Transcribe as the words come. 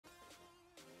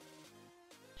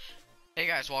Hey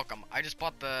guys, welcome. I just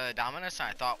bought the Dominus and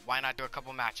I thought, why not do a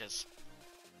couple matches?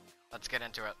 Let's get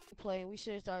into it. We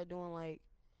should have started doing like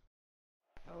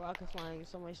a rocket flying and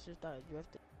somebody should start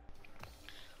drifting.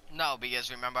 No, because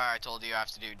remember I told you I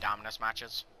have to do Dominus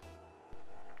matches?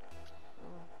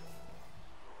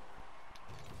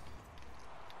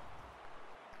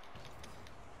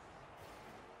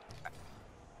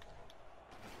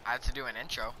 I had to do an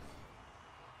intro.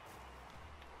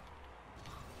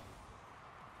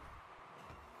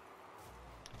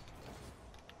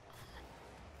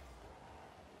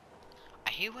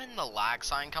 I hate when the lag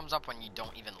sign comes up when you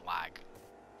don't even lag.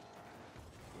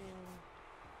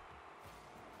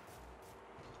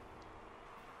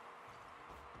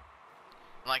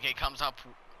 Like it comes up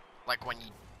like when you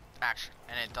actually,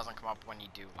 and it doesn't come up when you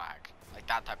do lag. Like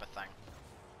that type of thing.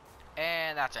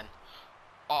 And that's in.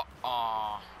 Oh,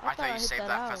 I thought you saved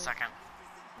that for a second.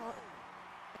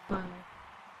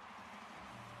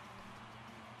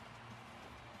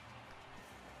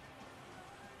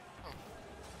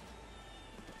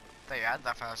 There you had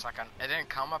that for a second. It didn't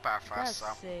come up at first, so.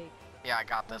 Sick. Yeah, I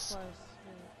got this.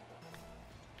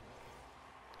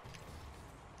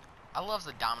 I love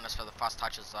the Dominus for the first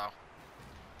touches, though.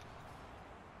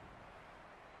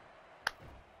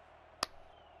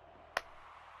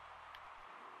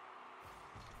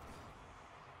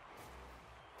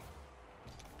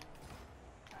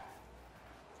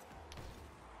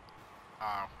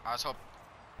 Oh, I was hoping.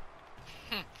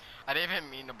 I didn't even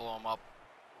mean to blow him up.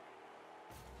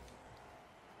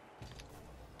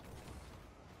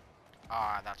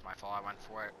 Ah, that's my fault. I went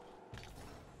for it.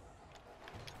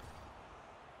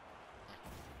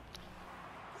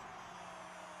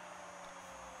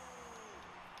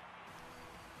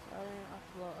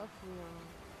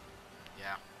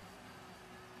 Yeah.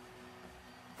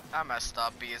 I messed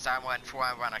up because I went for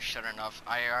it when I shouldn't have.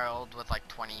 I rolled with like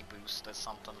 20 boost or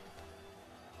something.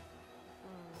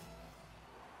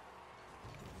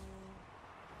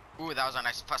 Ooh, that was a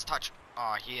nice first touch.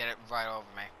 Oh, he hit it right over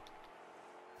me.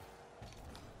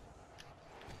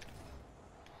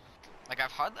 Like,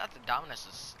 I've heard that the Dominus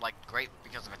is like great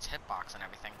because of its hitbox and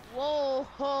everything. Whoa!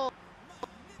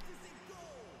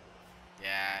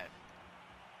 Yeah.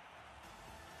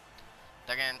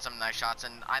 They're getting some nice shots,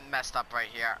 and I messed up right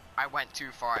here. I went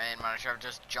too far in when I should have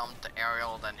just jumped the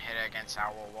aerial, then hit it against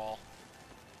our wall.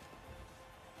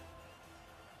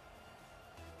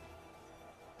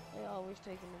 They always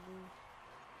taking the boost.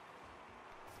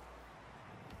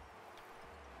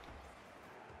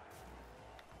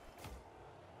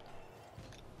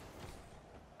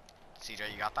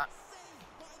 CJ, you got that?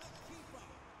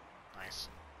 Nice.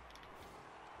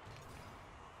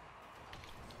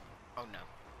 Oh no.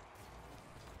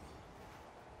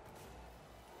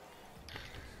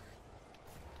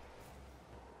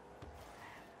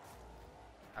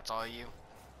 That's all you?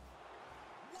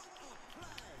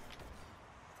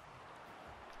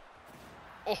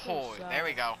 Oh, there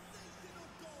we go.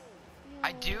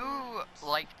 I do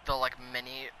like the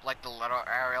mini, like the little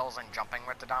aerials and jumping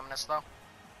with the Dominus though.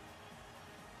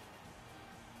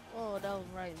 Oh, that was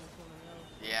right in the corner.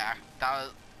 Yeah, that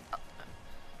was.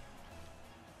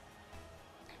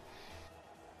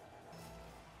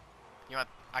 You know what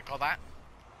I call that?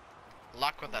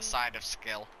 Luck with a side of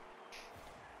skill.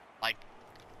 Like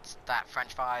that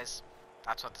French fries,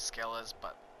 that's what the skill is,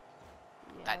 but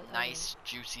yeah, that nice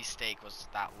juicy steak was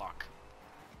that luck.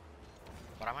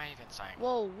 What am I even saying?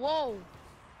 Whoa!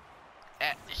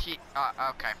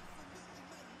 Okay.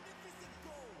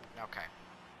 Okay.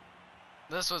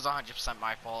 This was 100%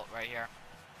 my fault right here.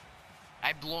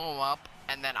 I blew him up,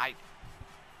 and then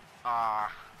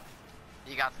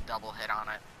you got the double hit on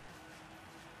it.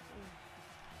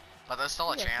 But there's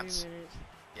still a chance.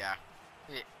 Yeah.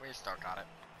 We still got it.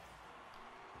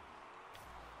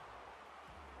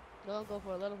 Don't go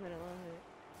for a little minute,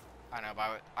 I know,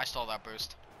 but I stole that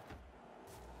boost.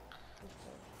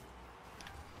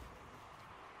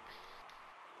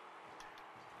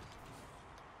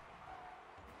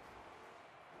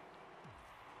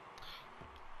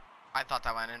 I thought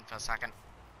that went in for a second.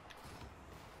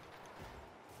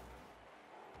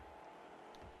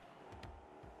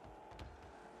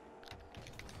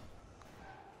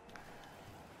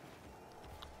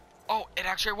 Oh, it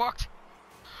actually worked.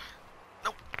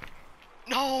 No.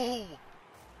 No.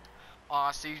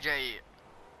 CJ,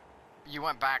 you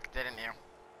went back, didn't you?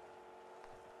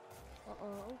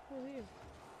 Oh, cool here.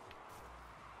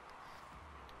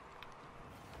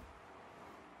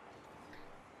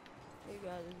 Hey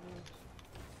guys,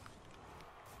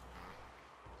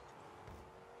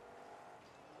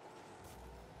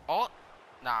 Oh,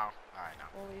 no. Alright, no.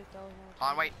 Oh,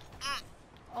 Hold on, wait.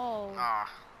 Oh. Ah.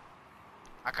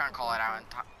 I couldn't call it out in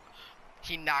time.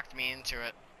 He knocked me into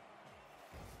it.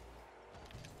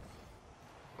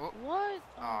 Ooh. What?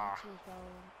 Aw. Too much power.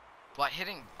 But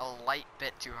hitting a light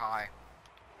bit too high.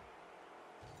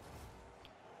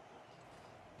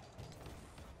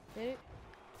 Hit it.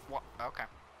 What? Okay.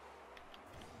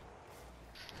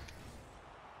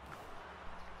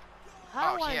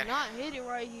 How Oh, do I yeah. not hit it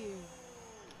right here?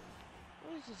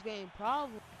 What is this game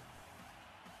problem?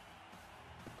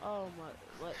 Oh my!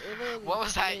 It literally What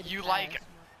was that? slid You past like, my-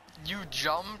 you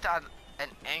jumped at an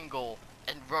angle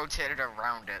and rotated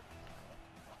around it.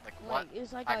 Like what? Like,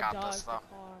 it's like I I got dodged this the though.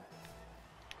 car.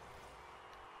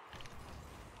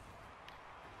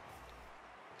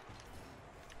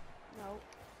 No.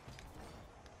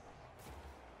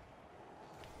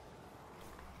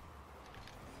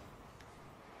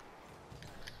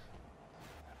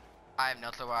 I have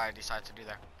no clue what I decided to do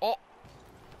there. Oh!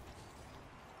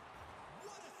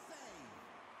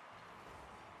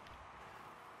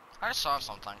 I just saw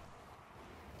something.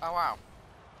 Oh wow.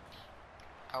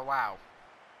 Oh wow.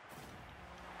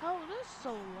 Oh, that's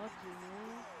so lucky,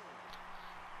 man.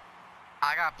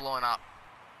 I got blown up.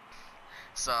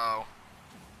 So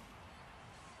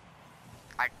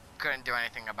I couldn't do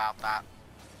anything about that.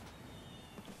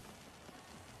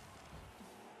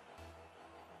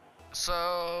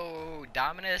 So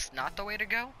Dominus not the way to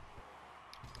go?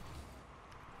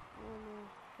 Oh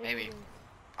no. Maybe.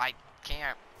 I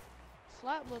can't.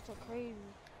 Slap butts are crazy.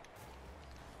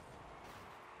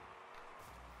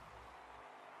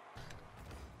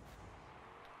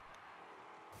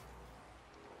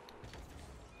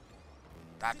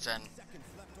 That's in.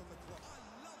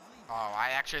 Oh, I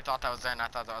actually thought that was in. I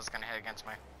thought that was gonna hit against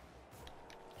me.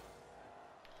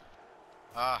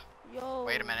 Yo.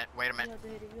 Wait a minute. Wait a You minute. have to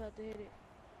hit it. You have to hit it.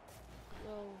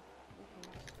 Yo. Okay.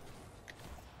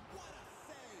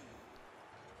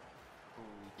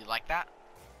 Ooh, you like that?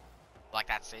 Like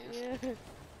that save? Yeah.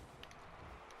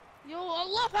 Yo, I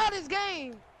love how this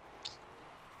game.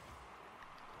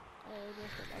 Oh,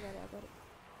 I got it. I got it.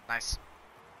 Nice.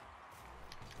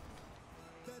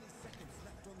 30 seconds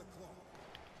left on the clock.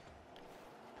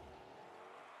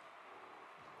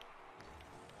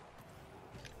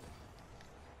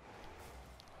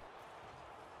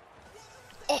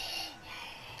 Oh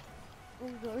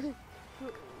I'm sorry.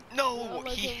 no! I like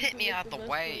He how we hit me collect out the the best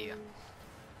way. players.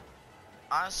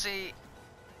 Honestly,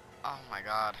 oh my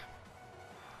god.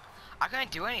 I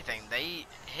couldn't do anything. They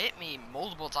hit me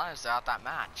multiple times throughout that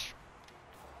match.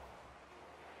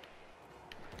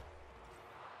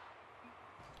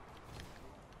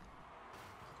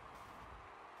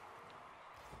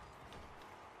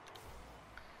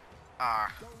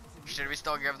 Should we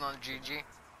still give them GG?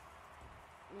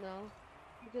 No,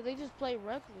 because they just play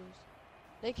reckless.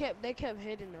 They kept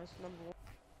hitting us. Number one.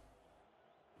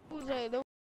 Who was that? Okay.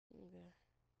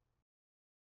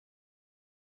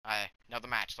 Alright, another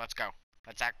match. Let's go.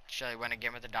 Let's actually win a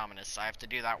game with the Dominus. I have to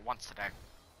do that once today.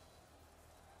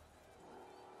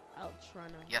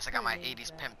 Outrunner. Yes, I got my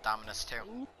 80s pimp Dominus too.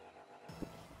 Ooh.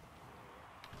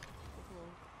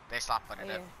 They stopped putting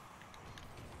Yeah. it.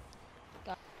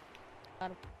 Got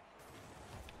him.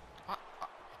 What?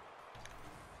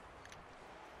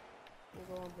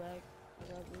 We're going back.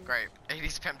 I got this. Great.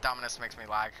 80s pimp Dominus makes me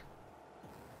lag.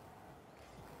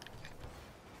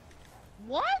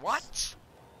 What? What?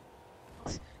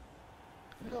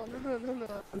 No.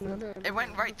 It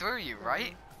went right through you,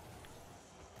 right?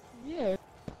 Yeah.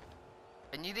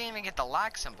 And you didn't even get the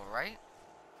lag symbol, right?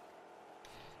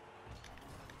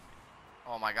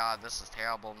 Oh my god, this is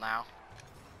terrible now.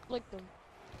 Flick them.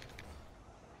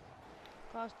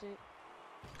 Crossed it.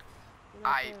 You're not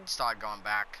I there. started going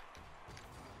back.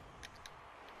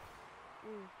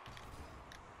 Mm.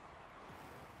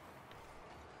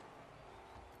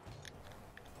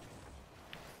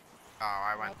 Oh,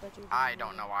 I went. bet you I didn't don't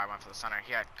win. know why I went for the center.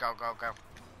 Here, go, go, go.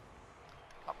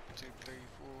 Up, 2, 3,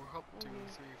 4. Up, 2,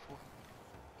 3, 4.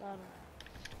 Got him.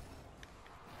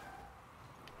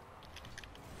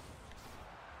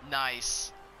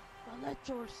 Nice.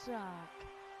 Electro shock.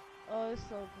 Oh, it's so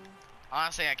cool.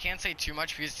 Honestly, I can't say too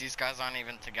much because these guys aren't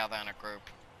even together in a group.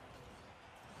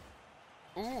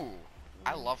 Ooh,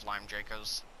 I love Lime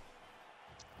Dracos.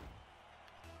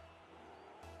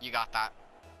 You got that.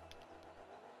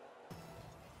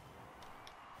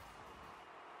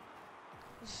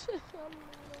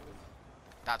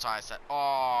 That's why I said, oh.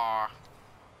 I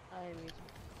didn't mean to.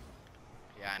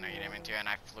 Yeah, I know you didn't mean to, and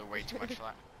I flew way too much for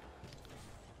that.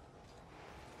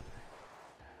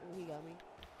 Oh, he got me.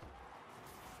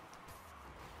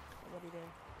 Nobody there.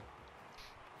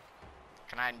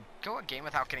 Can I go a game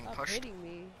without getting Stop pushed? hitting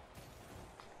me.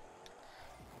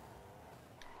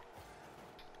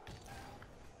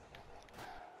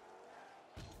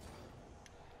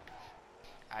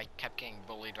 I kept getting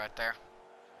bullied right there.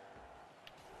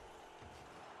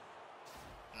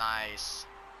 Nice.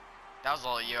 That was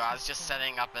all you. I was just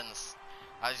setting up in.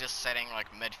 I was just setting like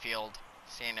midfield,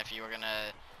 seeing if you were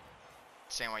gonna,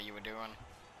 seeing what you were doing.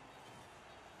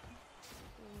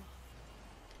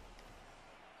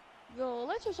 Yo,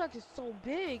 Electro Shock is so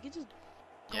big. It just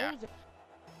Yeah. goes.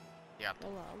 Yep.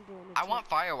 Hold on, I'm doing it. I want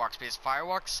fireworks because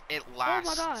fireworks it Oh my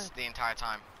lasts God. the entire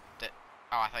time.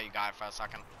 Oh, I thought you got it for a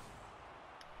second.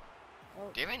 Oh.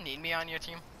 Do you even need me on your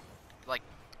team? Like,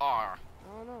 R.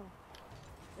 I don't know.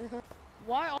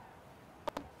 Why?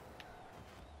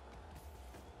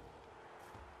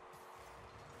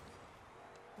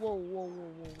 Whoa, whoa, whoa,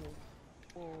 whoa,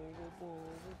 whoa, whoa, whoa, whoa,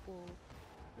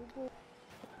 whoa, whoa.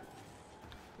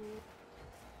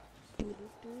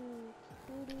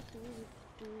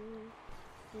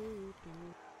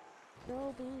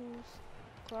 No boost.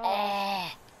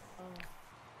 Oh!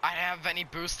 I didn't have any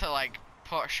boost to like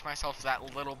push myself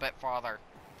that little bit farther.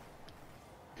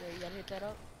 Yeah, you gotta hit that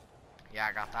up. Yeah,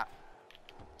 I got that.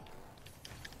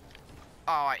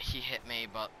 Oh, he hit me,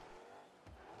 but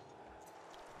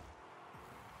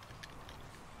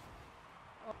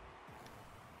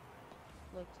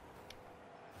Look.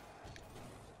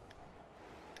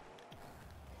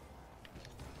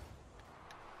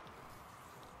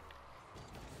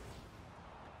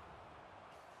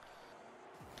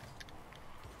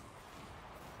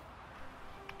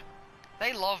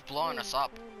 they love blowing us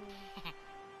up.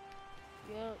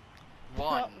 Yep.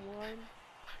 One, One.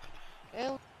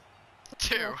 And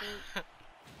 2.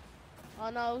 oh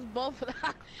no, it was both of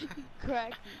that. You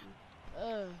cracked me.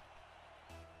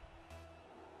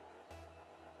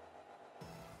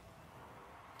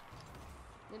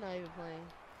 You're not even playing.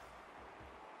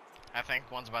 I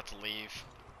think one's about to leave.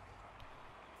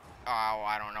 Oh,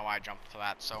 I don't know why I jumped for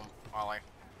that. So, Ollie,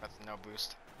 that's no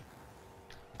boost.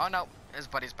 Oh no, his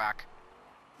buddy's back.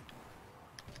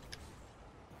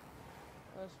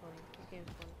 That's funny. This game's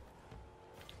funny.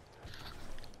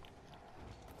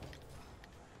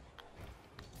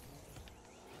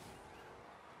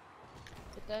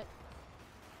 Hit that.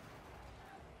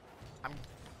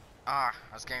 I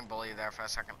was getting bullied there for a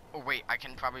second. Oh wait, I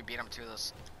can probably beat him to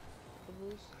this. The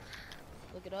boost.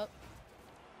 Look it up.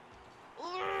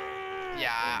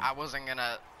 Yeah, I wasn't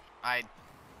gonna. I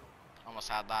almost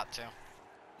had that too.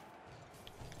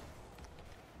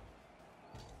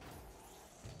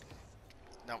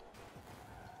 Nope.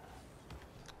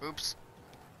 Oops.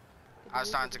 I was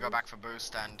starting to go back for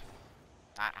boost and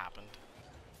that happened.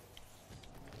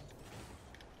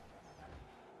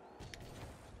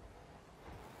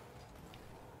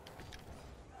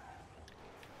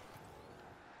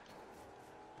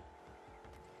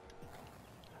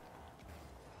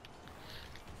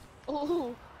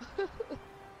 Oh.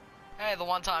 Hey, the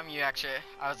one time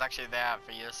I was actually there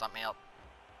for you to set me up.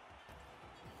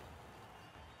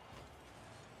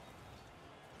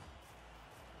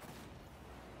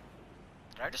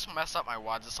 Did I just mess up my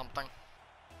wads or something?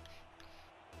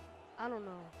 I don't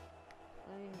know.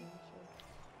 I ain't even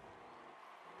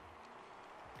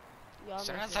sure. As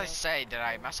soon as I say, did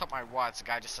I mess up my wads, the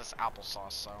guy just says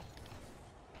applesauce, so.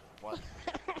 What?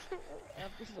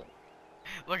 Applesauce.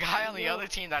 The guy on the other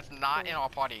team that's not in our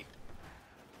party.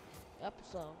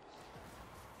 Applesauce.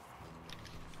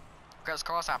 Because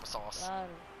cross applesauce. Got it.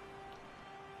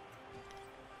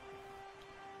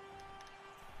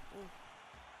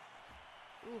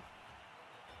 Ooh.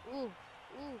 Ooh.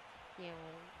 Ooh. Yeah.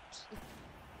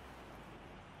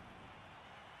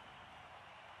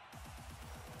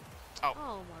 Oh.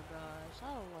 Oh my gosh.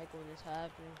 I don't like when this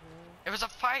happens, man. It was a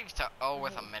 5-0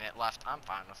 with a minute left. I'm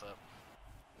fine with it.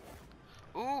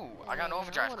 Ooh, I got an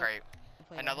overdrive crate.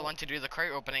 Another one to do the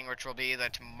crate opening, which will be either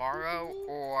tomorrow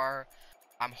or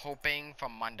I'm hoping for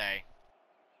Monday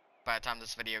by the time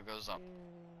this video goes up.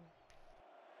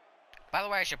 By the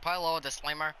way, I should put a little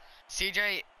disclaimer.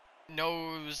 CJ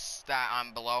knows that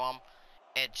I'm below him.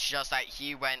 It's just that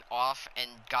he went off and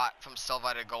got from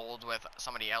silver to gold with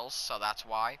somebody else, so that's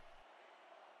why.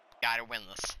 Gotta win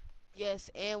this. Yes,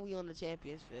 and we on the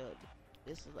champions field.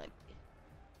 This is like.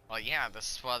 Well, yeah,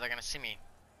 this is where they're gonna see me.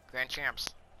 Grand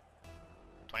Champs.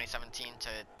 2017 to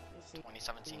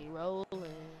 2017. Rolling.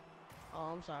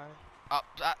 Oh, I'm sorry. Oh,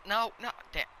 no.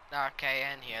 Okay,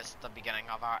 and here's the beginning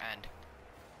of our end.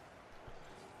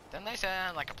 Didn't they say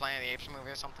like a Planet of the Apes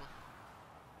movie or something?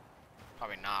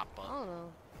 Probably not, but. I don't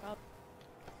know.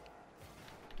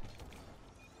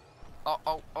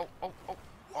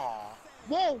 Oh.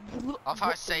 Whoa! I'll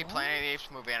probably say Planet of the Apes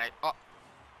movie and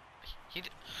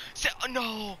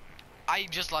no! I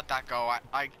just let that go.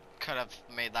 I could have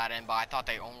made that in, but I thought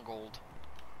they owned gold.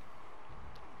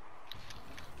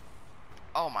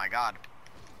 Oh my god.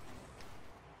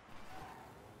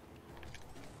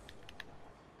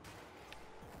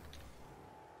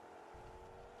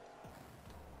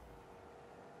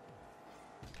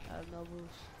 I have no boost.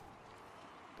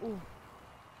 Ooh.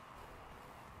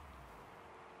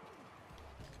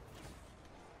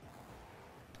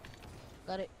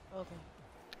 Got it. Okay.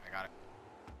 I got it.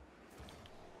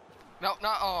 No,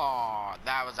 no. Oh,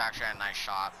 that was actually a nice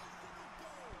shot.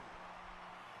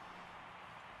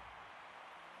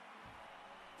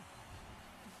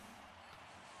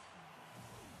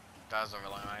 That was a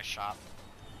really nice shot.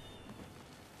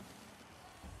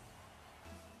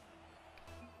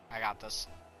 I got this.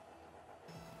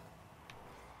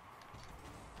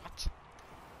 What?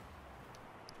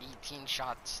 18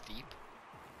 shots deep?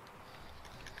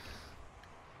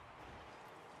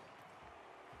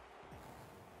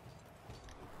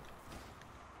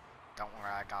 Don't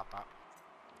worry, I got that.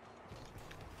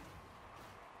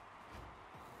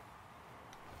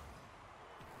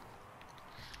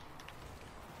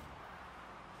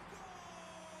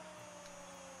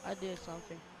 I did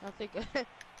something. I think I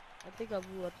think I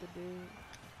blew up the dude.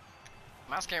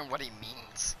 I'm asking him what he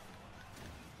means.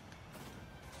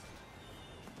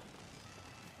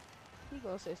 He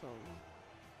gonna say something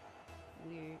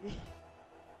weird.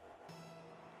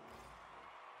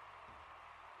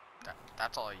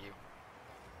 That's all you.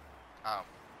 Oh.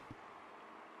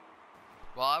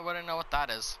 Well, I wouldn't know what that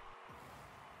is.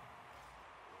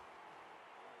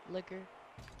 Liquor.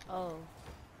 Oh.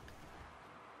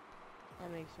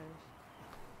 That makes sense.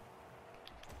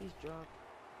 He's drunk.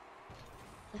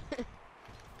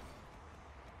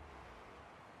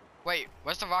 Wait,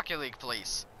 where's the Rocket League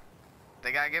police?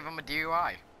 They gotta give him a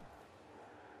DUI.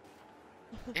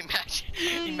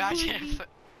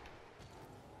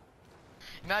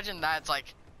 Imagine that's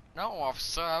like, no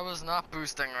officer, I was not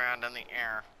boosting around in the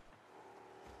air.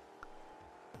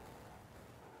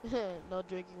 No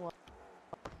drinking water.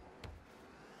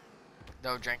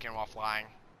 No drinking while flying.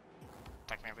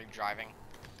 Technically driving.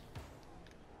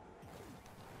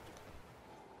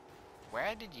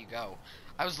 Where did you go?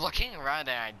 I was looking around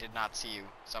and I did not see you.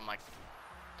 So I'm like,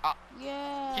 ah,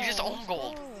 Yeah. he just owned he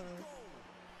gold. scored.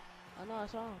 I know, I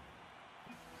saw him.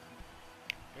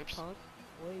 Oops. Punk.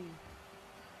 Wait.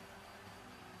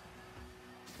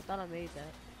 I thought I made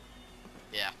that.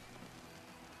 Yeah.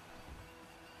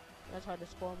 That's hard to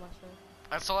score myself.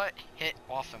 I saw it hit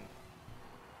off him.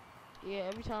 Yeah,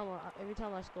 every time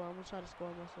I score, I'm gonna try to score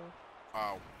myself.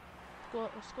 Oh.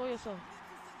 Score yourself.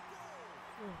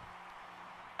 Yeah.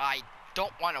 I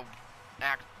don't want to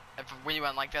act. If we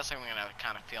went like this, I'm gonna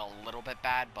kind of feel a little bit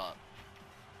bad, but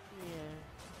Yeah.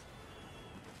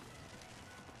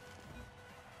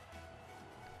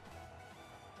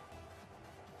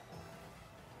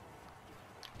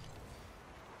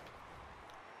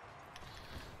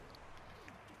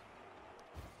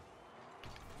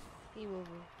 He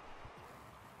moving.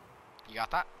 you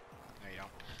got that? No, you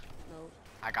don't. No.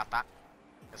 I got that.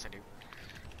 Yes, I do.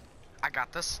 I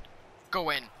got this. Go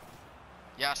in.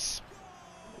 Yes.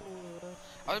 Ooh,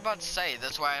 I was about to say,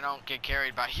 this way I don't get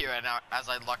carried by you, and as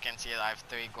I look and see that I have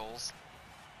 3 goals.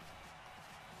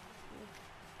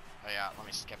 Oh yeah, let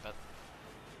me skip it.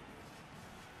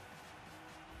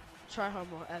 Try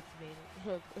hard more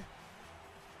activated.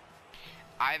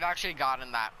 I've actually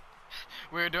gotten that.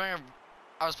 We were doing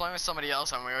I was playing with somebody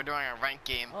else and we were doing a ranked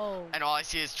game, Oh. and all I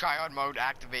see is tryhard mode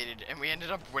activated, and we ended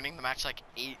up winning the match like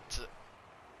 8 to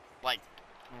like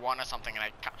 1 or something,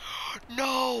 and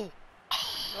no!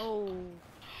 No.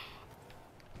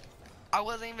 I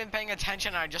wasn't even paying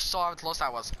attention, and I just saw how close I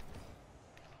was.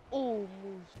 Oh,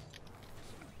 moves.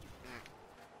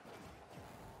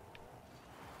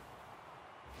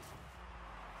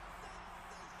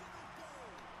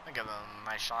 I give him a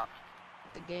nice shot.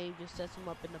 The game just sets him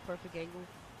up in the perfect angle.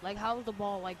 Like, how is the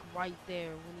ball like right there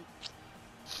when he...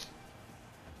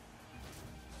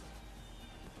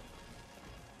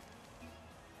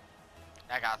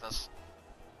 I got this.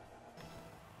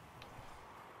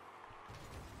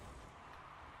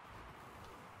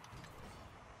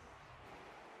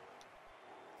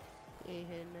 He ain't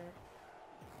hitting that.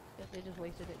 Guess they just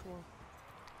wasted it. Come on.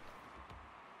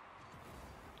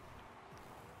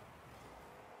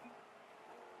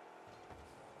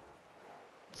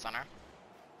 Center.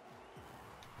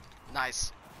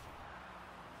 Nice.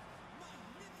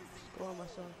 Score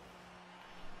myself.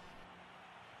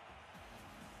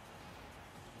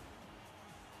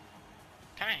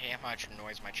 Kinda hate how much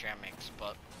noise my chair makes,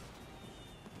 but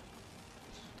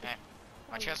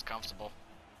my chair's comfortable.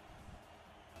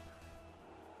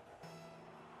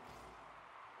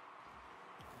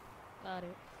 Got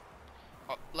it.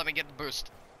 Oh, let me get the boost.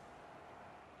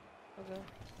 Okay.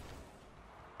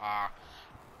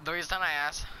 The reason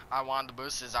I wanted the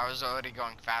boost is I was already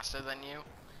going faster than you.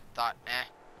 Thought,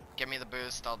 give me the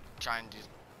boost, I'll try and do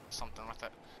something with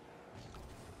it.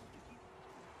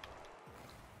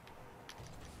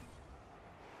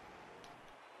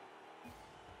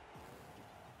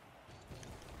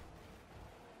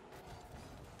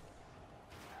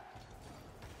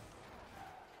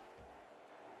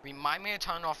 Remind me to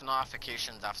turn off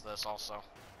notifications after this also.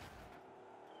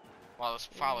 Well, this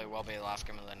probably will be the last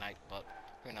game of the night, but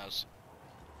who knows.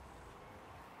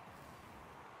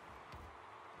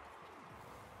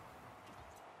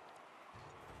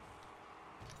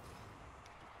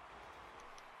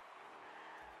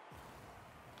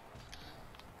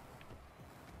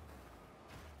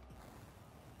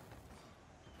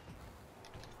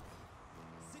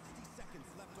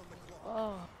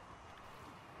 Oh.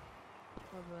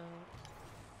 My bad.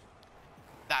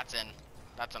 That's in.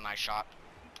 That's a nice shot.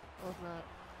 Oh, it's not.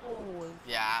 Oh.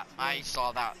 Yeah, I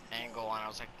saw that angle and I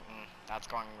was like, that's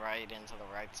going right into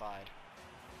the right side.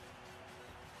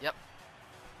 Yep.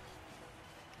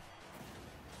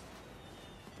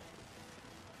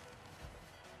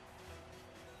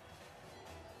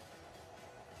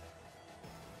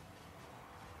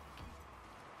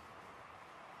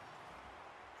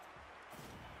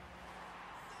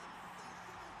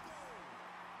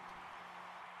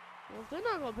 Well, if they're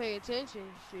not gonna pay attention,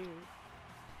 shoot.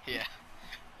 Yeah.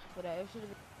 But it should have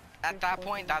been. At that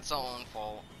point, that's their own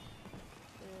fault.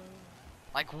 Yeah.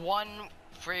 Like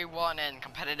 1-3-1 in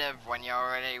competitive when you're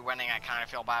already winning, I kind of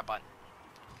feel bad, but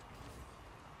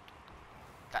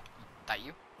that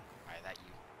you? Alright, that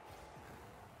you.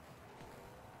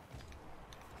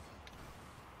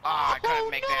 Ah, I couldn't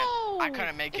make that. I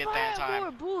couldn't make it that time.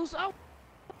 More boost, I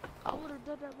would have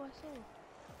done that myself.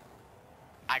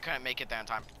 I couldn't make it that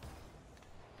time.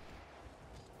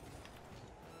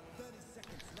 30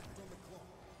 seconds left on the clock.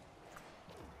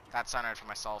 That's centered for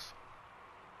myself.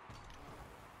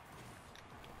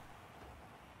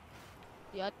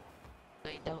 Yeah,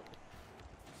 they don't.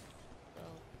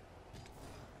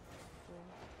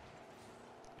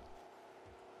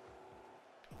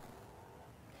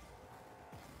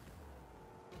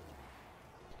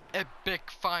 Epic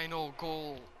final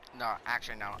goal. No,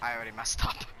 actually no, I already messed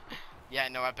up. Yeah,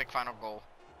 no epic final goal.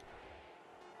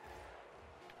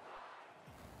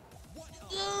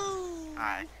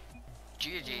 Alright.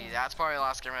 GG, that's probably the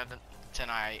last game of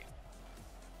tonight.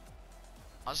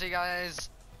 I'll see you guys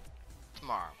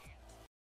tomorrow.